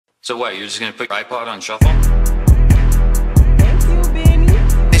So what, you're just gonna put your iPod on shuffle? Thank you, Benny.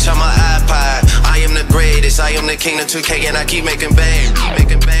 Bitch, on my iPod, I am the greatest, I am the king of 2K, and I keep making bang,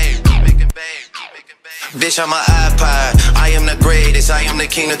 making bang, making bang, making bang. Bitch, on my iPod, I am the greatest, I am the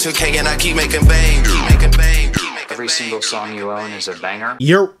king of 2K, and I keep making bang, making bang. Every single song you own is a banger?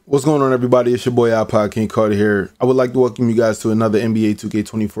 Yo, what's going on, everybody? It's your boy iPodKingCarter here. I would like to welcome you guys to another NBA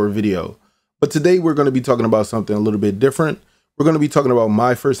 2K24 video. But today we're going to be talking about something a little bit different. We're going to be talking about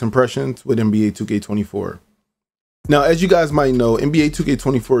my first impressions with NBA 2K24. Now, as you guys might know, NBA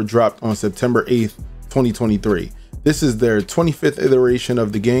 2K24 dropped on September 8th, 2023. This is their 25th iteration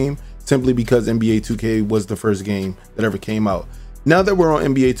of the game, simply because NBA 2K was the first game that ever came out. Now that we're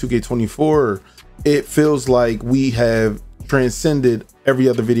on NBA 2K24, it feels like we have transcended every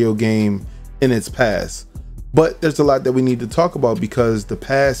other video game in its past. But there's a lot that we need to talk about because the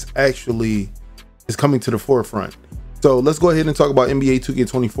past actually is coming to the forefront. So let's go ahead and talk about NBA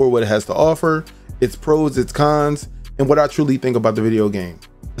 2K24, what it has to offer, its pros, its cons, and what I truly think about the video game.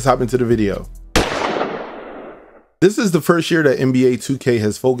 Let's hop into the video. This is the first year that NBA 2K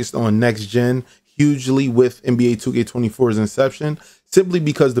has focused on next gen hugely with NBA 2K24's inception, simply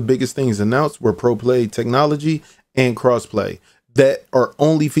because the biggest things announced were PROPLAY technology and CROSSPLAY that are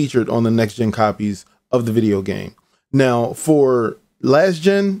only featured on the next gen copies of the video game. Now, for last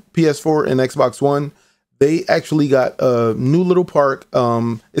gen, PS4 and Xbox One, they actually got a new little park.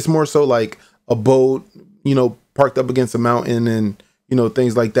 It's more so like a boat, you know, parked up against a mountain and, you know,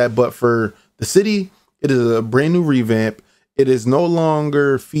 things like that. But for the city, it is a brand new revamp. It is no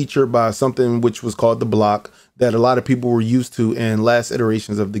longer featured by something which was called the block that a lot of people were used to in last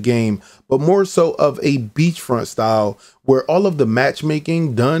iterations of the game, but more so of a beachfront style where all of the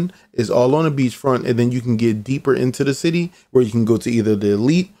matchmaking done is all on a beachfront, and then you can get deeper into the city where you can go to either the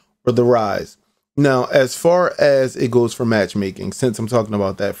Elite or the Rise. Now, as far as it goes for matchmaking, since I'm talking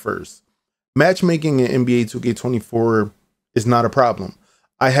about that first, matchmaking in NBA 2K24 is not a problem.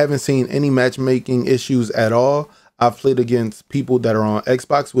 I haven't seen any matchmaking issues at all. I've played against people that are on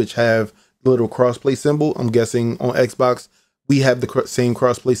Xbox, which have the little crossplay symbol. I'm guessing on Xbox, we have the same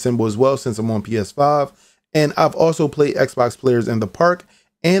crossplay symbol as well, since I'm on PS5. And I've also played Xbox players in the park,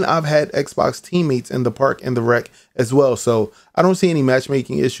 and I've had Xbox teammates in the park and the rec as well. So I don't see any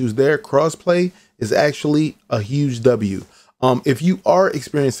matchmaking issues there. Crossplay is actually a huge W. If you are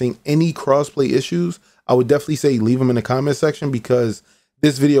experiencing any crossplay issues, I would definitely say leave them in the comment section, because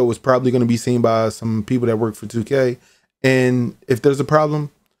this video was probably going to be seen by some people that work for 2K. And if there's a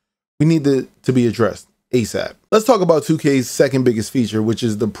problem, we need to be addressed ASAP. Let's talk about 2K's second biggest feature, which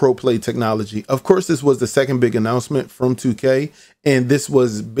is the PROPLAY technology. Of course, this was the second big announcement from 2K, and this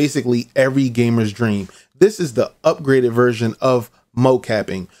was basically every gamer's dream. This is the upgraded version of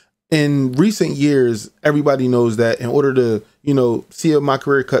mocapping. In recent years, everybody knows that in order to, you know, see a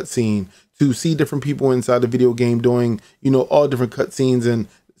MyCAREER cutscene, to see different people inside the video game doing, you know, all different cutscenes and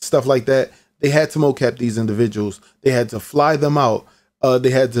stuff like that, they had to mocap these individuals. They had to fly them out. They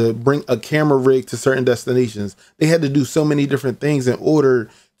had to bring a camera rig to certain destinations. They had to do so many different things in order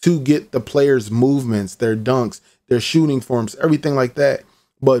to get the players' movements, their dunks, their shooting forms, everything like that.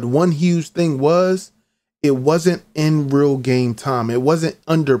 But one huge thing was, it wasn't in real game time. It wasn't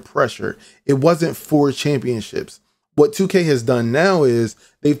under pressure. It wasn't for championships. What 2K has done now is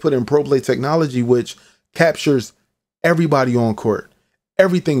they've put in PROPLAY technology, which captures everybody on court,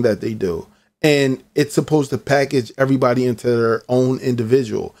 everything that they do. And it's supposed to package everybody into their own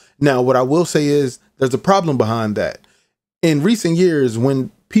individual. Now, what I will say is there's a problem behind that. In recent years,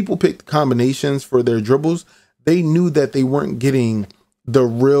 when people picked combinations for their dribbles, they knew that they weren't getting the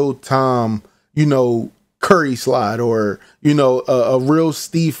real time, you know, Curry slide or, you know, a real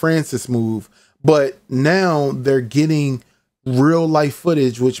Steve Francis move. But now they're getting real life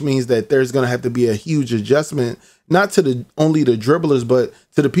footage, which means that there's going to have to be a huge adjustment, not to only the dribblers, but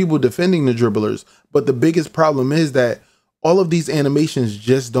to the people defending the dribblers. But the biggest problem is that all of these animations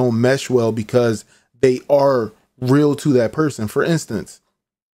just don't mesh well because they are real to that person. For instance,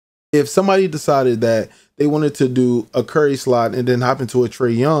 if somebody decided that they wanted to do a Curry slide and then hop into a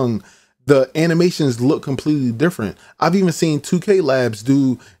Trae Young, the animations look completely different. I've even seen 2K Labs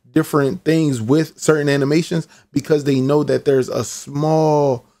do different things with certain animations because they know that there's a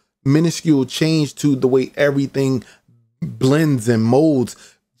small, minuscule change to the way everything blends and molds.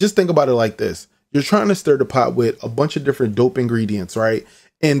 Just think about it like this. You're trying to stir the pot with a bunch of different dope ingredients, right?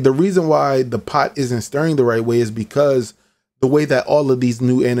 And the reason why the pot isn't stirring the right way is because the way that all of these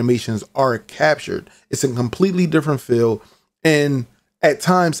new animations are captured. It's a completely different feel, and at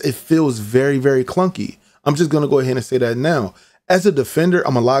times it feels very, very clunky. I'm just going to go ahead and say that now. As a defender,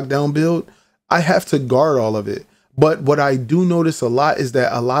 I'm a lockdown build. I have to guard all of it. But what I do notice a lot is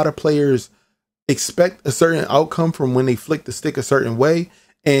that a lot of players expect a certain outcome from when they flick the stick a certain way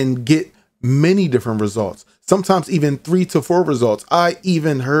and get many different results. Sometimes even 3 to 4 results. I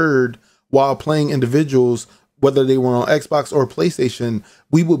even heard while playing individuals, whether they were on Xbox or PlayStation,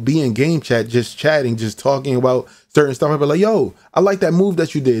 we would be in game chat, just chatting, just talking about certain stuff. I'd be like, yo, I like that move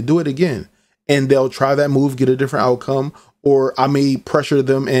that you did. Do it again. And they'll try that move, get a different outcome. Or I may pressure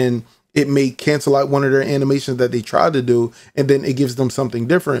them and it may cancel out one of their animations that they tried to do. And then it gives them something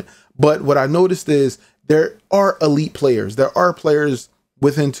different. But what I noticed is there are elite players. There are players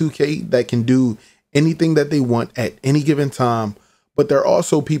within 2K that can do anything that they want at any given time. But there are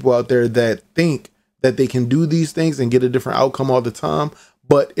also people out there that think that they can do these things and get a different outcome all the time,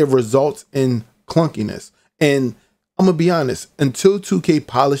 but it results in clunkiness. And I'm gonna be honest, until 2K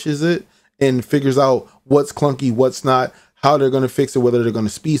polishes it and figures out what's clunky, what's not, how they're gonna fix it, whether they're gonna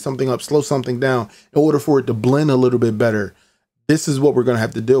speed something up, slow something down, in order for it to blend a little bit better, this is what we're gonna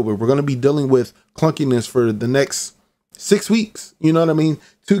have to deal with. We're gonna be dealing with clunkiness for the next 6 weeks. You know what I mean?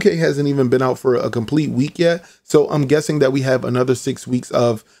 2K hasn't even been out for a complete week yet. So I'm guessing that we have another 6 weeks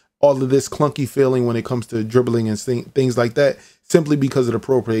of all of this clunky feeling when it comes to dribbling and things like that, simply because of the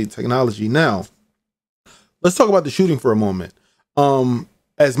PROPLAY technology. Now, let's talk about the shooting for a moment.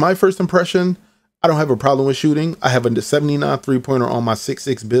 As my first impression, I don't have a problem with shooting. I have a 79 3-pointer on my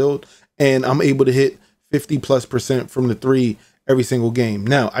 6'6" build, and I'm able to hit 50+% from the 3 every single game.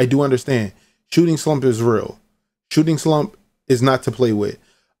 Now, I do understand shooting slump is real. Shooting slump is not to play with.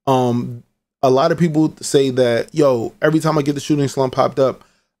 A lot of people say that, yo, every time I get the shooting slump popped up,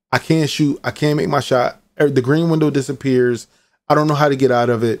 I can't shoot, I can't make my shot, the green window disappears, I don't know how to get out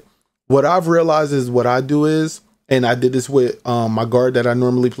of it. What I've realized is what I do is, and I did this with my guard that I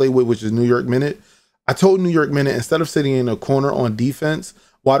normally play with, which is New York Minute. I told New York Minute, instead of sitting in a corner on defense,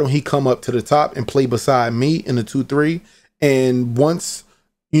 why don't he come up to the top and play beside me in the 2-3? And once,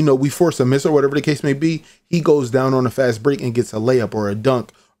 you know, we force a miss or whatever the case may be, he goes down on a fast break and gets a layup or a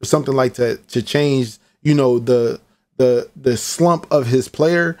dunk or something like that to change, you know, the slump of his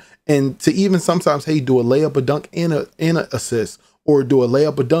player, and to even sometimes, hey, do a layup, a dunk, and an assist, or do a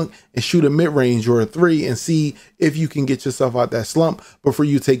layup, a dunk, and shoot a mid-range or a 3 and see if you can get yourself out that slump before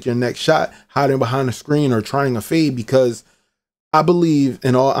you take your next shot, hiding behind a screen or trying a fade. Because I believe,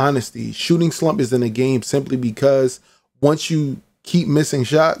 in all honesty, shooting slump is in a game simply because once you keep missing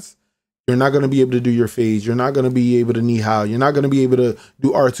shots, you're not going to be able to do your fades. You're not going to be able to knee high. You're not going to be able to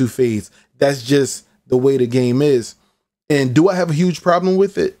do R2 fades. That's just the way the game is. And do I have a huge problem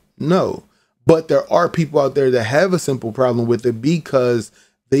with it? No. But there are people out there that have a simple problem with it because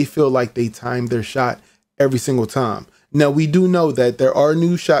they feel like they time their shot every single time. Now, we do know that there are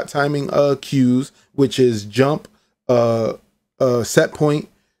new shot timing cues, which is jump, set point,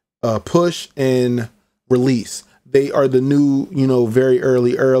 push, and release. They are the new, you know, very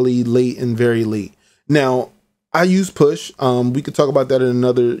early, late, and very late. Now, I use push. We could talk about that in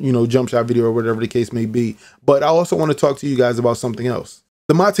another, you know, jump shot video or whatever the case may be. But I also want to talk to you guys about something else.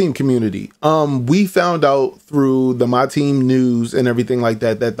 The MyTEAM community. We found out through the MyTEAM news and everything like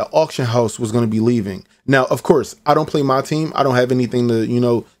that, that the auction house was going to be leaving. Now, of course, I don't play MyTEAM. I don't have anything to, you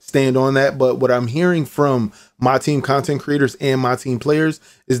know, stand on that. But what I'm hearing from MyTEAM content creators and MyTEAM players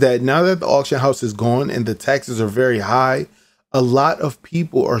is that now that the auction house is gone and the taxes are very high, a lot of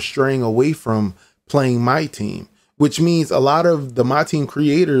people are straying away from playing MyTEAM, which means a lot of the MyTEAM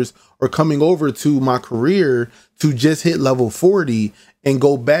creators are coming over to MyCAREER to just hit level 40 and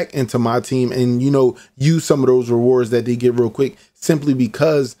go back into MyTEAM and, you know, use some of those rewards that they get real quick simply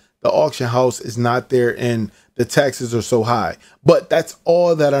because the auction house is not there and the taxes are so high. But that's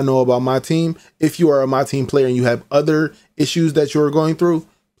all that I know about MyTEAM. If you are a MyTEAM player and you have other issues that you're going through,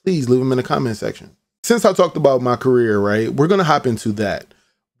 please leave them in the comment section. Since I talked about MyCAREER, right, we're going to hop into that.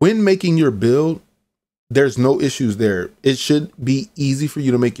 When making your build, there's no issues there. It should be easy for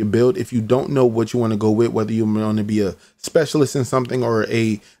you to make your build. If you don't know what you want to go with, whether you want to be a specialist in something or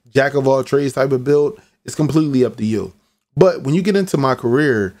a jack of all trades type of build, it's completely up to you. But when you get into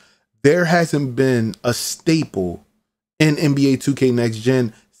MyCAREER, there hasn't been a staple in NBA 2K Next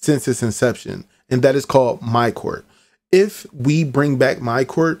Gen since its inception, and that is called MyCourt. If we bring back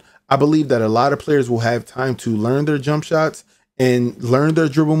MyCourt, I believe that a lot of players will have time to learn their jump shots and learn their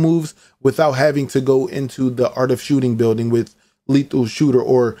dribble moves without having to go into the art of shooting building with Lethal Shooter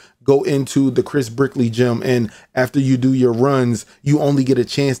or go into the Chris Brickley gym. And after you do your runs, you only get a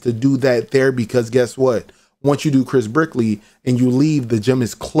chance to do that there because guess what? Once you do Chris Brickley and you leave, the gym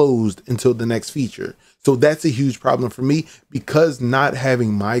is closed until the next feature. So that's a huge problem for me because not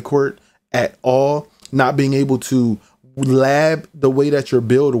having MyCourt at all, not being able to lab the way that your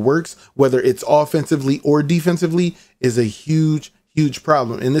build works, whether it's offensively or defensively, is a huge, huge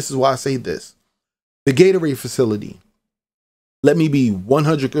problem. And this is why I say this. The Gatorade facility, let me be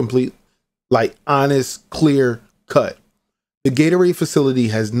 100 complete, like honest, clear cut. The Gatorade facility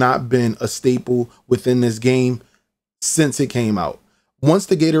has not been a staple within this game since it came out. Once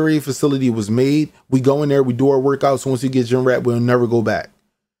the Gatorade facility was made, we go in there, we do our workouts. Once we get gym rat, we'll never go back.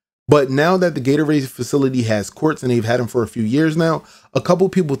 But now that the Gatorade facility has courts, and they've had them for a few years now, a couple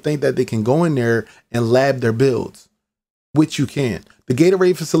people think that they can go in there and lab their builds, which you can. The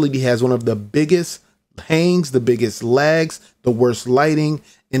Gatorade facility has one of the biggest hangs, the biggest lags, the worst lighting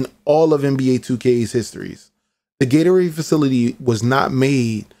in all of NBA 2K's histories. The Gatorade facility was not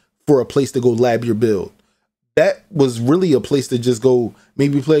made for a place to go lab your build. That was really a place to just go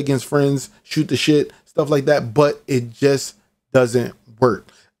maybe play against friends, shoot the shit, stuff like that, but it just doesn't work.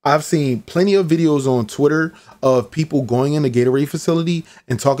 I've seen plenty of videos on Twitter of people going in the Gatorade facility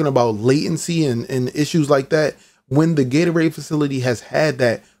and talking about latency and issues like that, when the Gatorade facility has had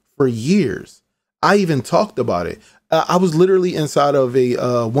that for years. I even talked about it. I was literally inside of a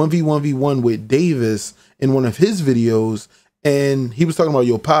 1v1v1 with Davis in one of his videos, and he was talking about,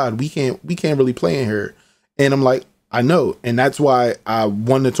 yo, pod, we can't really play in here. And I'm like, I know. And that's why I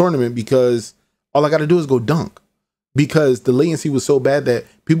won the tournament, because all I got to do is go dunk. Because the latency was so bad that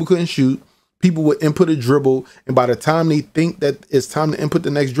people couldn't shoot. People would input a dribble, and by the time they think that it's time to input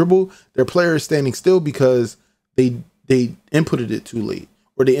the next dribble, their player is standing still because they inputted it too late,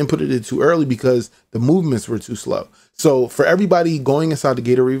 or they inputted it too early because the movements were too slow. So for everybody going inside the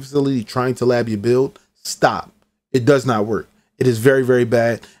Gatorade facility trying to lab your build, stop. It does not work. It is very, very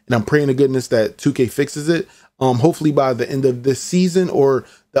bad, and I'm praying to goodness that 2K fixes it. Hopefully by the end of this season or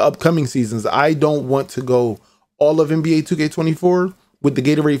the upcoming seasons. I don't want to go all of NBA 2K24 with the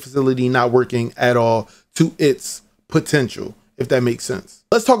Gatorade facility not working at all to its potential, if that makes sense.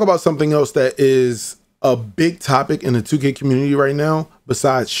 Let's talk about something else that is a big topic in the 2K community right now,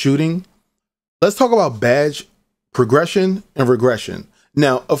 besides shooting. Let's talk about badge progression and regression.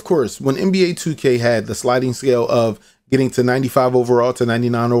 Now, of course, when NBA 2K had the sliding scale of getting to 95 overall to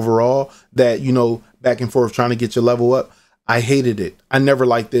 99 overall, that, you know, back and forth trying to get your level up, I hated it. I never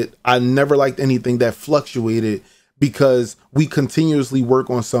liked it. I never liked anything that fluctuated, because we continuously work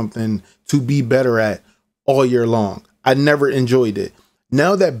on something to be better at all year long. I never enjoyed it.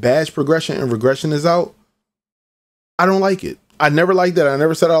 Now that badge progression and regression is out, I don't like it. I never liked it. I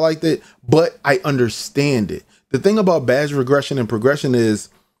never said I liked it, but I understand it. The thing about badge regression and progression is,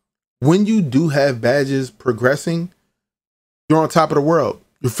 when you do have badges progressing, you're on top of the world.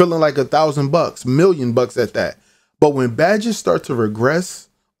 You're feeling like $1,000, $1,000,000 at that. But when badges start to regress,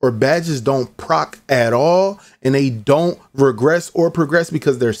 or badges don't proc at all, and they don't regress or progress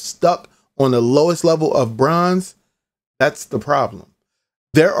because they're stuck on the lowest level of bronze, that's the problem.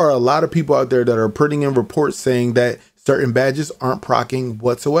 There are a lot of people out there that are putting in reports saying that certain badges aren't procking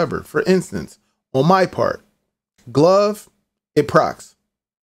whatsoever. For instance, on my part, glove, it procs.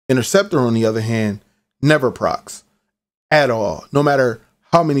 Interceptor, on the other hand, never procs at all. No matter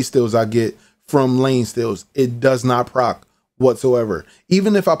how many steals I get from lane steals, it does not proc whatsoever.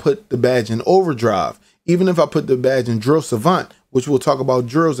 Even if I put the badge in overdrive, even if I put the badge in drill savant, which we'll talk about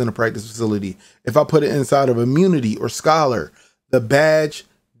drills in the practice facility, if I put it inside of immunity or scholar, the badge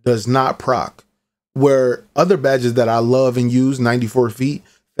does not proc. Where other badges that I love and use, 94 feet,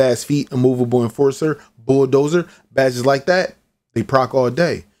 fast feet, immovable enforcer, bulldozer, badges like that, they proc all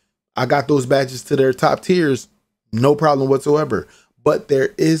day. I got those badges to their top tiers, no problem whatsoever. But there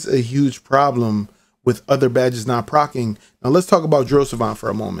is a huge problem with other badges not procking. Now let's talk about drill savant for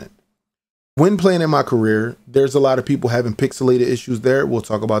a moment. When playing in MyCAREER, there's a lot of people having pixelated issues there. We'll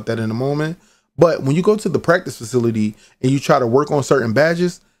talk about that in a moment. But when you go to the practice facility and you try to work on certain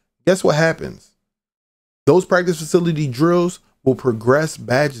badges, guess what happens? Those practice facility drills will progress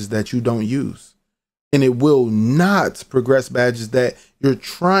badges that you don't use. And it will not progress badges that you're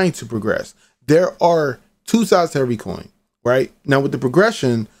trying to progress. There are two sides to every coin, right? Now with the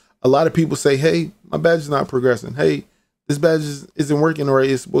progression, a lot of people say, hey, my badge is not progressing. Hey, this badge isn't working the way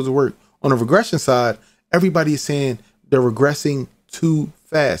it's supposed to work. On the regression side, everybody is saying they're regressing too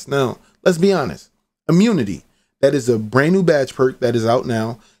fast. Now, let's be honest. Immunity, that is a brand new badge perk that is out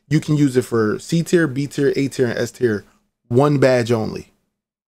now. You can use it for C tier, B tier, A tier, and S tier. One badge only.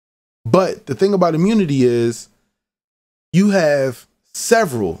 But the thing about immunity is you have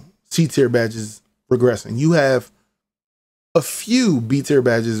several C tier badges regressing. You have a few B tier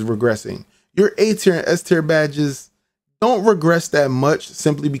badges regressing. Your A tier and S tier badges don't regress that much,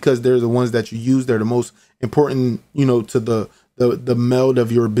 simply because they're the ones that you use. They're the most important, you know, to the meld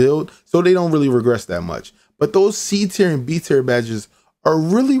of your build. So they don't really regress that much. But those C tier and B tier badges are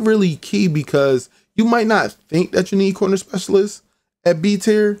really, really key because you might not think that you need corner specialists at B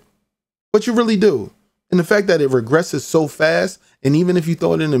tier, but you really do. And the fact that it regresses so fast, and even if you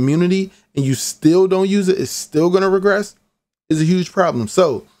throw it in immunity and you still don't use it, it's still going to regress, is a huge problem.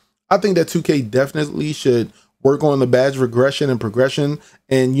 So I think that 2K definitely should work on the badge regression and progression.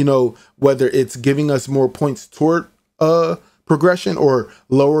 And, you know, whether it's giving us more points toward progression or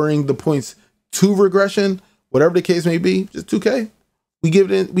lowering the points to regression, whatever the case may be, just 2K, we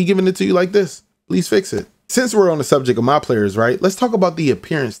giving it to you like this. Please fix it. Since we're on the subject of MyPlayers, right, let's talk about the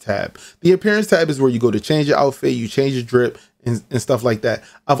appearance tab. The appearance tab is where you go to change your outfit, you change your drip and stuff like that.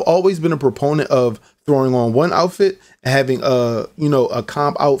 I've always been a proponent of throwing on one outfit and having a, you know, a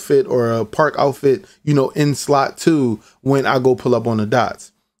comp outfit or a park outfit, you know, in slot 2 when I go pull up on the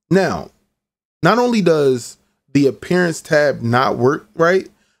dots. Now, not only does the appearance tab not work right,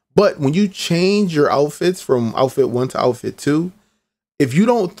 but when you change your outfits from outfit 1 to outfit 2, if you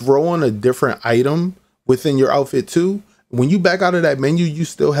don't throw on a different item within your outfit 2, when you back out of that menu, you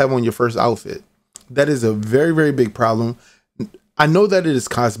still have on your first outfit. That is a very, very big problem. I know that it is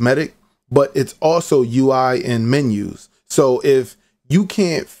cosmetic, but it's also UI and menus. So if you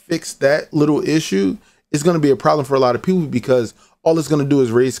can't fix that little issue, it's going to be a problem for a lot of people because all it's going to do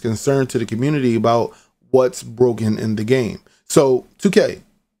is raise concern to the community about what's broken in the game. So 2K,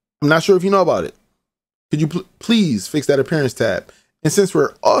 I'm not sure if you know about it. Could you please fix that appearance tab? And since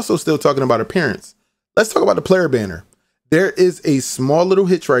we're also still talking about appearance, let's talk about the player banner. There is a small little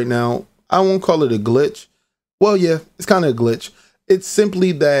hitch right now. I won't call it a glitch. Well, yeah, it's kind of a glitch. It's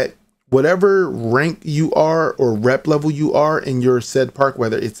simply that whatever rank you are or rep level you are in your said park,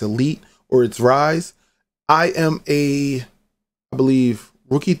 whether it's elite or it's rise, I am I believe,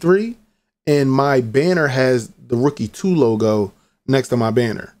 rookie 3, and my banner has the rookie 2 logo next to my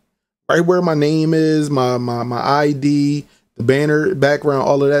banner. Right where my name is, my ID, the banner background,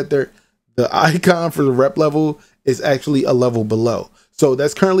 all of that there, the icon for the rep level is actually a level below. So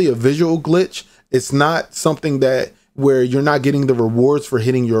that's currently a visual glitch. It's not something that where you're not getting the rewards for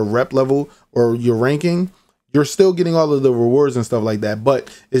hitting your rep level or your ranking. You're still getting all of the rewards and stuff like that, but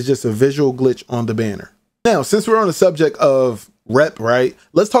it's just a visual glitch on the banner. Now, since we're on the subject of rep, right,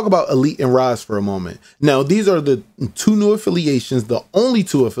 let's talk about elite and rise for a moment. Now, these are the 2 new affiliations, the only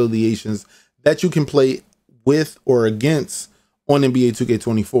 2 affiliations that you can play with or against on NBA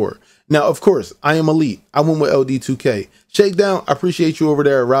 2K24. Now, of course, I am elite. I went with LD2K. Shakedown, I appreciate you over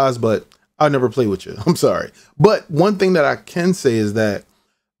there at Rise, but I'll never play with you. I'm sorry. But one thing that I can say is that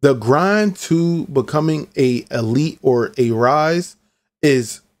the grind to becoming a elite or a rise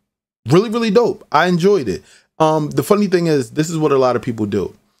is really, really dope. I enjoyed it. The funny thing is, this is what a lot of people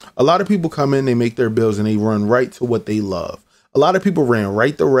do. A lot of people come in, they make their builds, and they run right to what they love. A lot of people ran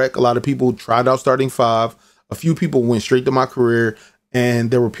right to rec. A lot of people tried out starting 5. A few people went straight to MyCAREER,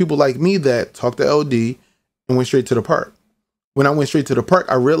 and there were people like me that talked to LD and went straight to the park. When I went straight to the park,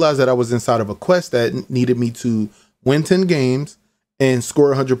 I realized that I was inside of a quest that needed me to win 10 games and score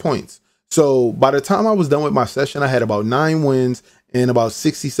 100 points. So by the time I was done with my session, I had about 9 wins and about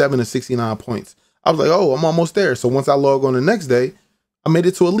 67 to 69 points. I was like, oh, I'm almost there. So once I log on the next day, I made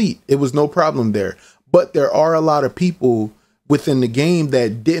it to elite. It was no problem there. But there are a lot of people within the game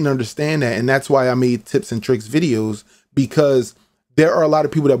that didn't understand that. And that's why I made tips and tricks videos, because there are a lot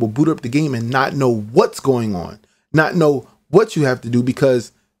of people that will boot up the game and not know what's going on, not know what you have to do,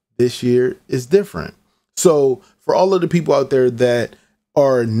 because this year is different. So for all of the people out there that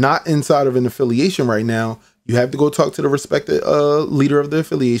are not inside of an affiliation right now, you have to go talk to the respected leader of the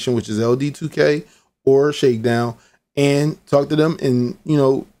affiliation, which is LD2K or Shakedown, and talk to them and, you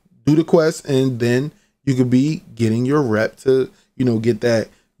know, do the quest. And then you could be getting your rep to, you know, get that,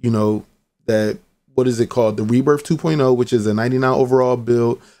 you know, that, what is it called? The Rebirth 2.0, which is a 99 overall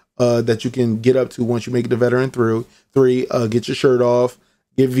build that you can get up to once you make the veteran 3, get your shirt off,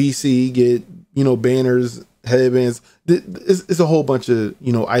 get VC, get, you know, banners, headbands. It's a whole bunch of,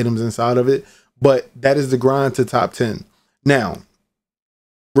 you know, items inside of it, but that is the grind to top 10. Now,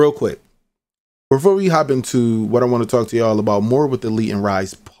 real quick, before we hop into what I want to talk to y'all about more with Elite and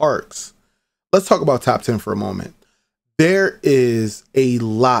Rise parks, let's talk about top 10 for a moment. There is a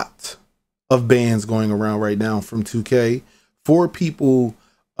lot of bans going around right now from 2K for people,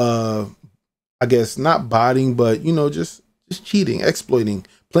 I guess not botting, but, you know, just cheating, exploiting,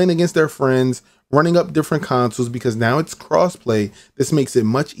 playing against their friends, running up different consoles, because now it's crossplay. This makes it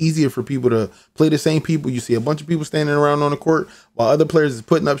much easier for people to play the same people. You see a bunch of people standing around on the court while other players is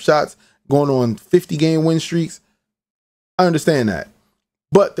putting up shots, going on 50 game win streaks. I understand that.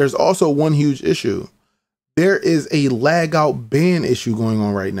 But there's also one huge issue. There is a lag out ban issue going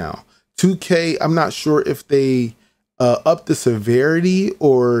on right now. 2K, I'm not sure if they up the severity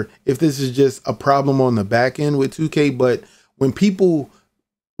or if this is just a problem on the back end with 2K, but when people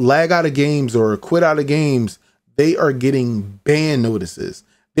lag out of games or quit out of games, they are getting ban notices.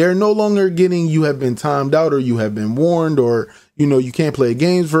 They're no longer getting you have been timed out or you have been warned or, you know, you can't play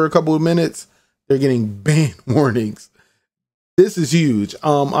games for a couple of minutes. They're getting ban warnings. This is huge.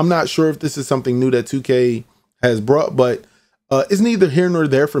 I'm not sure if this is something new that 2K has brought, but it's neither here nor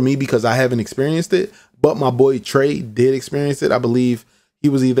there for me because I haven't experienced it. But my boy Trey did experience it. I believe he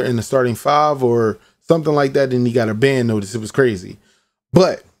was either in the starting 5 or something like that, and he got a ban notice. It was crazy.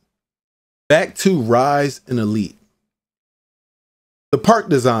 But back to Rise and Elite. The park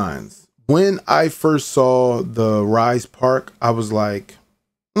designs. When I first saw the Rise park, I was like,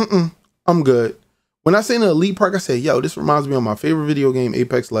 I'm good. When I say an Elite park, I said, yo, this reminds me of my favorite video game,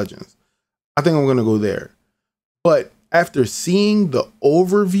 Apex Legends. I think I'm going to go there. But after seeing the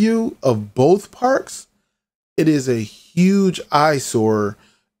overview of both parks, it is a huge eyesore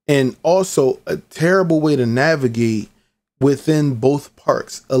and also a terrible way to navigate within both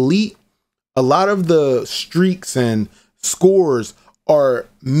parks. Elite, a lot of the streaks and scores are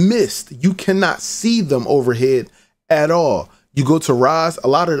missed. You cannot see them overhead at all. You go to Rise, a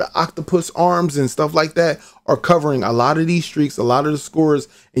lot of the octopus arms and stuff like that are covering a lot of these streaks, a lot of the scores,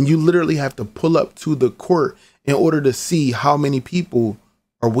 and you literally have to pull up to the court in order to see how many people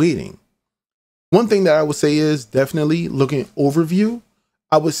are waiting. One thing that I would say is definitely looking overview.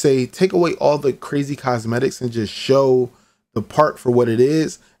 I would say take away all the crazy cosmetics and just show the part for what it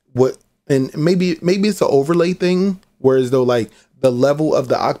is. And maybe it's an overlay thing, whereas though like the level of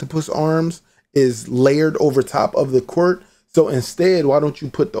the octopus arms is layered over top of the court. So instead, why don't you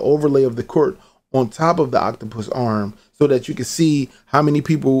put the overlay of the court on top of the octopus arm so that you can see how many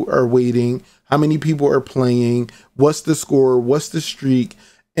people are waiting, how many people are playing, what's the score, what's the streak.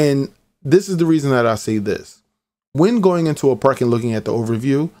 And this is the reason that I say this. When going into a park and looking at the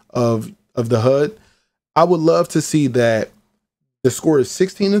overview of the HUD, I would love to see that the score is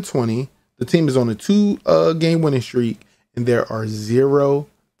 16-20. The team is on a 2-game winning streak, and there are 0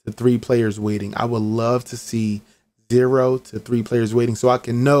 to 3 players waiting. I would love to see 0 to 3 players waiting so I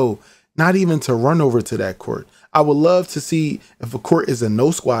can know not even to run over to that court. I would love to see if a court is a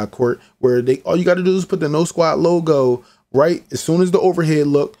no squad court where all you got to do is put the no squad logo right as soon as the overhead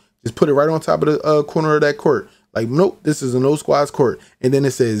look, just put it right on top of the corner of that court. Like, nope, this is a no squads court. And then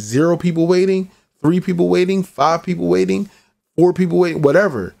it says 0 people waiting, 3 people waiting, 5 people waiting, 4 people waiting,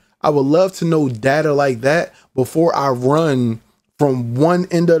 whatever. I would love to know data like that before I run from one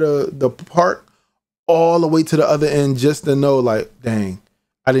end of the park all the way to the other end just to know, like, dang,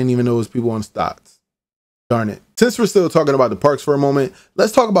 I didn't even know it was people on stocks. Darn it. Since we're still talking about the parks for a moment,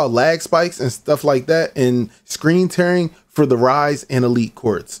 let's talk about lag spikes and stuff like that and screen tearing for the Rise and Elite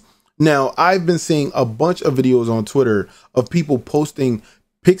courts. Now, I've been seeing a bunch of videos on Twitter of people posting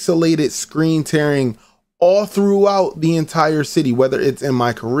pixelated screen tearing all throughout the entire city, whether it's in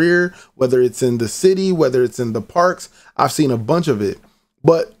MyCAREER, whether it's in the city, whether it's in the parks. I've seen a bunch of it.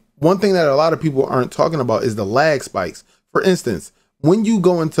 But one thing that a lot of people aren't talking about is the lag spikes. For instance, when you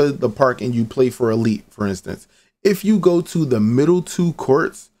go into the park and you play for Elite, for instance, if you go to the middle 2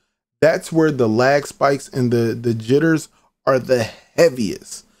 courts, that's where the lag spikes and the jitters are the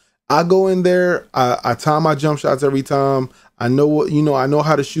heaviest. I go in there, I time my jump shots every time. I know what, I know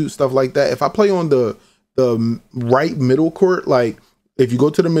how to shoot, stuff like that. If I play on the right middle court, like if you go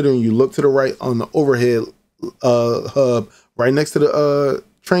to the middle and you look to the right on the overhead hub right next to the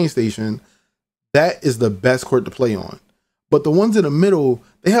train station, that is the best court to play on. But the ones in the middle,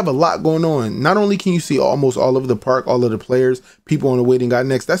 they have a lot going on. Not only can you see almost all of the park, all of the players, people on the waiting guy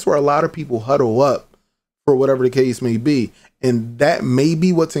next, that's where a lot of people huddle up for whatever the case may be. And that may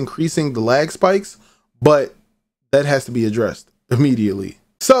be what's increasing the lag spikes, but that has to be addressed immediately.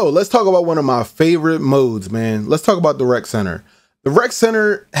 So let's talk about one of my favorite modes, man. Let's talk about the rec center. The rec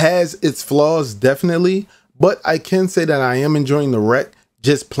center has its flaws, definitely, but I can say that I am enjoying the rec,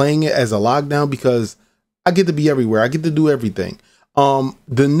 just playing it as a lockdown because I get to be everywhere. I get to do everything.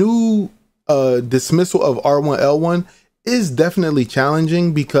 The new dismissal of R1L1 is definitely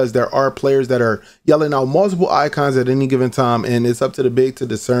challenging because there are players that are yelling out multiple icons at any given time, and it's up to the big to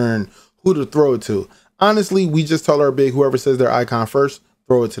discern who to throw it to. Honestly, we just tell our big, whoever says their icon first,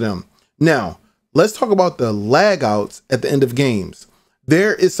 throw it to them. Now, let's talk about the lag outs at the end of games.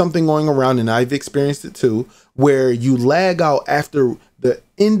 There is something going around, and I've experienced it too, where you lag out after the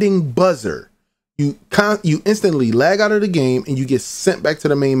ending buzzer. You instantly lag out of the game and you get sent back to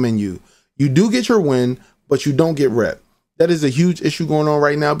the main menu. You do get your win, but you don't get rep. That is a huge issue going on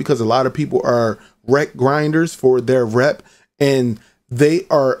right now because a lot of people are rec grinders for their rep, and they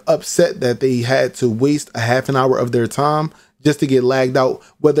are upset that they had to waste a half an hour of their time just to get lagged out.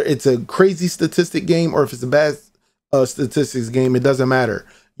 Whether it's a crazy statistic game or if it's a bad statistics game, it doesn't matter.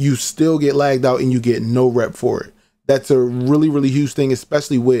 You still get lagged out and you get no rep for it. That's a really, really huge thing,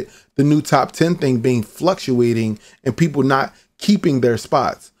 especially with the new top 10 thing being fluctuating and people not keeping their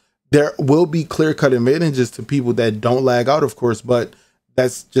spots. There will be clear-cut advantages to people that don't lag out, of course, but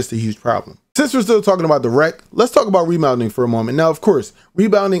that's just a huge problem. Since we're still talking about the rec, let's talk about rebounding for a moment. Now, of course,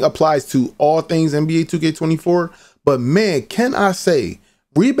 rebounding applies to all things NBA 2K24, but man, can I say,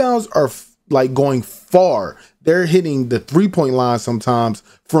 rebounds are like going far. They're hitting the three-point line sometimes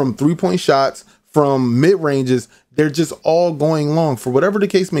from three-point shots, from mid-ranges. They're just all going long. For whatever the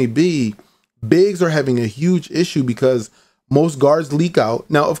case may be, bigs are having a huge issue because most guards leak out.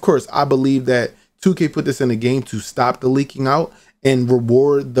 Now, of course, I believe that 2K put this in the game to stop the leaking out and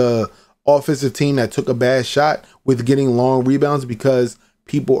reward the offensive team that took a bad shot with getting long rebounds because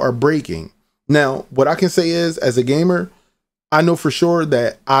people are breaking. Now, what I can say is, as a gamer, I know for sure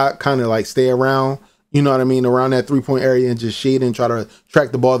that I kind of like stay around, you know what I mean, around that three-point area and just shade and try to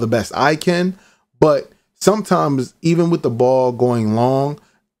track the ball the best I can. But sometimes, even with the ball going long,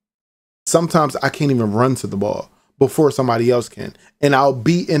 sometimes I can't even run to the ball before somebody else can. And I'll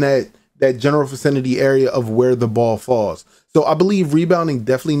be in that general vicinity area of where the ball falls. So I believe rebounding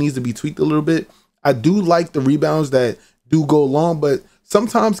definitely needs to be tweaked a little bit. I do like the rebounds that do go long, but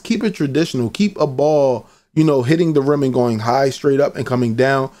sometimes keep it traditional. Keep a ball, you know, hitting the rim and going high straight up and coming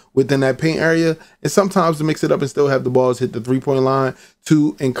down within that paint area. And sometimes to mix it up and still have the balls hit the three-point line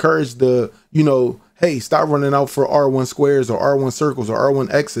to encourage the, you know, hey, stop running out for R1 squares or R1 circles or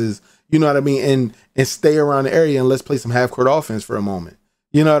R1 X's, you know what I mean? And stay around the area and let's play some half-court offense for a moment.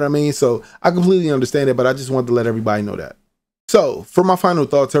 You know what I mean? So I completely understand it, but I just wanted to let everybody know that. So for my final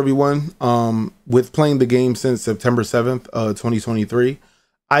thoughts, everyone, with playing the game since September 7th, 2023,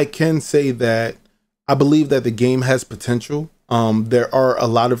 I can say that I believe that the game has potential. There are a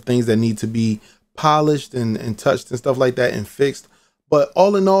lot of things that need to be polished and touched and stuff like that and fixed. But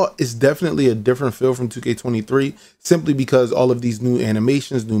all in all, it's definitely a different feel from 2K23 simply because all of these new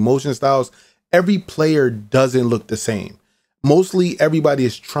animations, new motion styles, every player doesn't look the same. Mostly everybody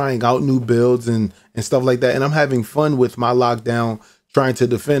is trying out new builds and stuff like that. And I'm having fun with my lockdown, trying to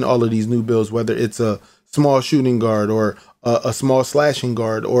defend all of these new builds, whether it's a small shooting guard or a small slashing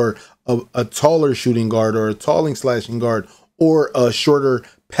guard or a taller shooting guard or a talling slashing guard or a shorter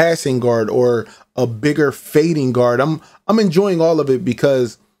passing guard or a bigger fading guard. I'm enjoying all of it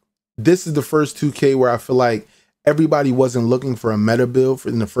because this is the first 2K where I feel like everybody wasn't looking for a meta build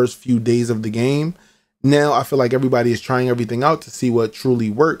in the first few days of the game. Now I feel like everybody is trying everything out to see what truly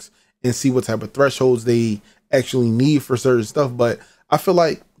works and see what type of thresholds they actually need for certain stuff. But I feel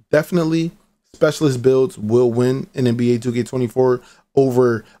like definitely specialist builds will win in NBA 2K24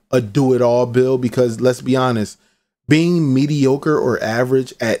 over a do-it-all build because let's be honest, being mediocre or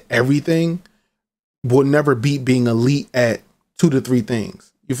average at everything will never beat being elite at 2 to 3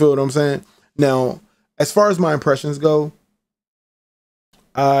 things. You feel what I'm saying? Now, as far as my impressions go,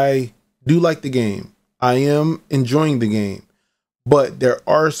 I do like the game. I am enjoying the game, but there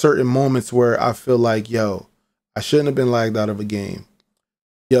are certain moments where I feel like, yo, I shouldn't have been lagged out of a game.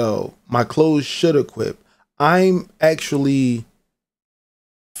 Yo, my clothes should equip. I'm actually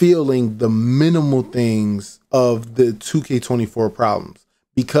feeling the minimal things of the 2K24 problems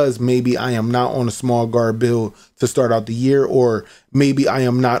because maybe I am not on a small guard build to start out the year, or maybe I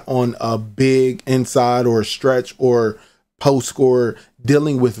am not on a big inside or stretch or post score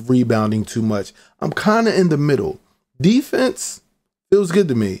dealing with rebounding too much. I'm kind of in the middle. Defense feels good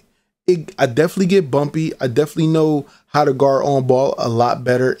to me. I definitely get bumpy. I definitely know how to guard on ball a lot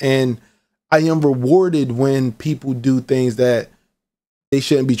better. And I am rewarded when people do things that they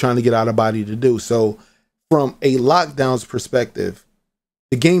shouldn't be trying to get out of body to do. So from a lockdowns perspective,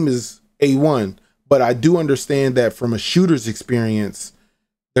 the game is A1, but I do understand that from a shooter's experience,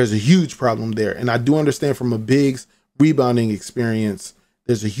 there's a huge problem there. And I do understand from a bigs rebounding experience,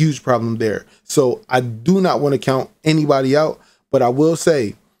 there's a huge problem there. So I do not want to count anybody out, but I will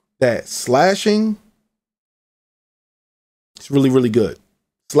say that slashing is really, really good.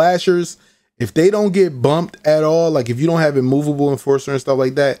 Slashers, if they don't get bumped at all, like if you don't have immovable enforcer and stuff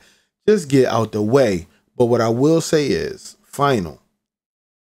like that, just get out the way. But what I will say is, final,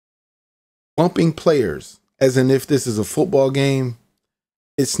 bumping players, as in if this is a football game,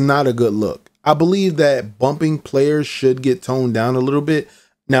 it's not a good look. I believe that bumping players should get toned down a little bit.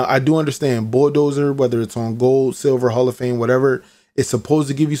 Now, I do understand Bulldozer, whether it's on gold, silver, Hall of Fame, whatever, it's supposed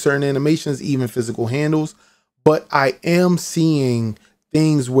to give you certain animations, even physical handles. But I am seeing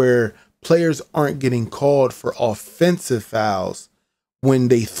things where players aren't getting called for offensive fouls when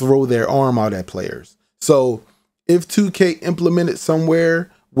they throw their arm out at players. So if 2K implemented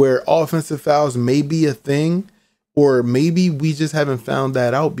somewhere where offensive fouls may be a thing, or maybe we just haven't found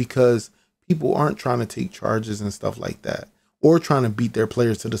that out because people aren't trying to take charges and stuff like that, or trying to beat their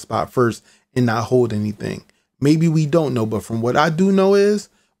players to the spot first and not hold anything. Maybe we don't know, but from what I do know is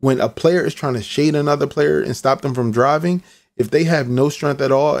when a player is trying to shade another player and stop them from driving, if they have no strength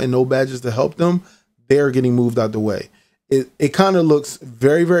at all and no badges to help them, they are getting moved out the way. It kind of looks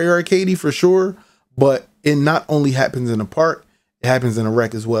very, very arcadey for sure, but it not only happens in a park, it happens in a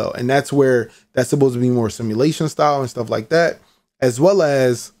rec as well. And that's where that's supposed to be more simulation style and stuff like that, as well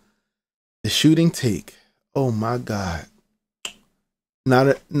as the shooting take. Oh my God.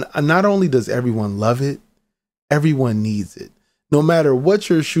 Not only does everyone love it, everyone needs it. No matter what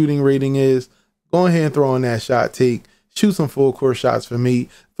your shooting rating is, go ahead and throw on that shot take. Shoot some full court shots for me.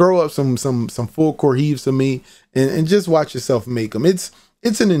 Throw up some full court heaves for me, and just watch yourself make them. It's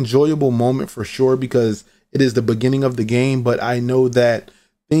an enjoyable moment for sure because it is the beginning of the game, but I know that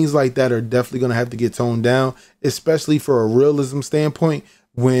things like that are definitely going to have to get toned down, especially for a realism standpoint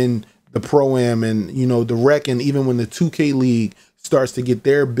when the Pro-Am and, you know, the rec, and even when the 2K League starts to get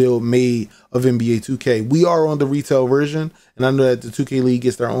their build made of NBA 2K. We are on the retail version, and I know that the 2K League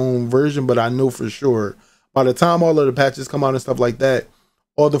gets their own version, but I know for sure by the time all of the patches come out and stuff like that,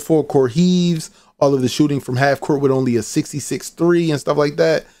 all the full court heaves, all of the shooting from half court with only a 66-3 and stuff like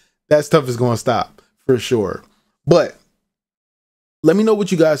that, that stuff is going to stop for sure. But let me know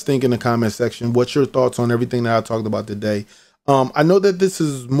what you guys think in the comment section. What's your thoughts on everything that I talked about today? I know that this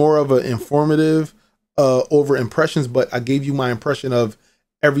is more of an informative over impressions, but I gave you my impression of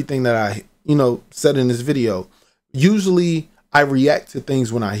everything that I, said in this video. Usually I react to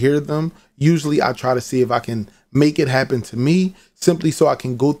things when I hear them. Usually I try to see if I can make it happen to me, simply so I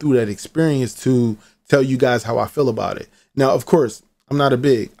can go through that experience to tell you guys how I feel about it. Now, of course, I'm not a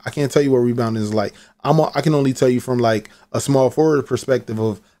big, I can't tell you what rebounding is like. I can only tell you from like a small forward perspective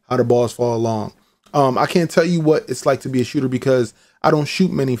of how the balls fall along. I can't tell you what it's like to be a shooter because I don't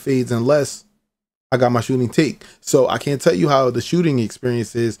shoot many fades unless I got my shooting take. So I can't tell you how the shooting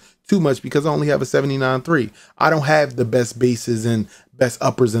experience is too much because I only have a 79-3. I don't have the best bases and best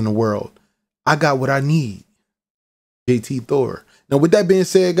uppers in the world. I got what I need. JT Thor. Now, with that being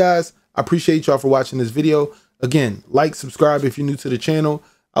said, guys, I appreciate y'all for watching this video. Again, like, subscribe if you're new to the channel.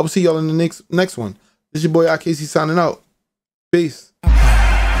 I will see y'all in the next one. This is your boy IKC signing out. Peace.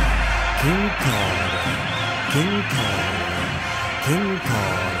 King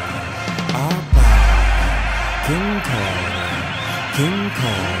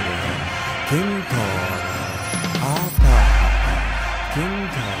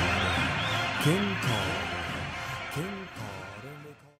Carter.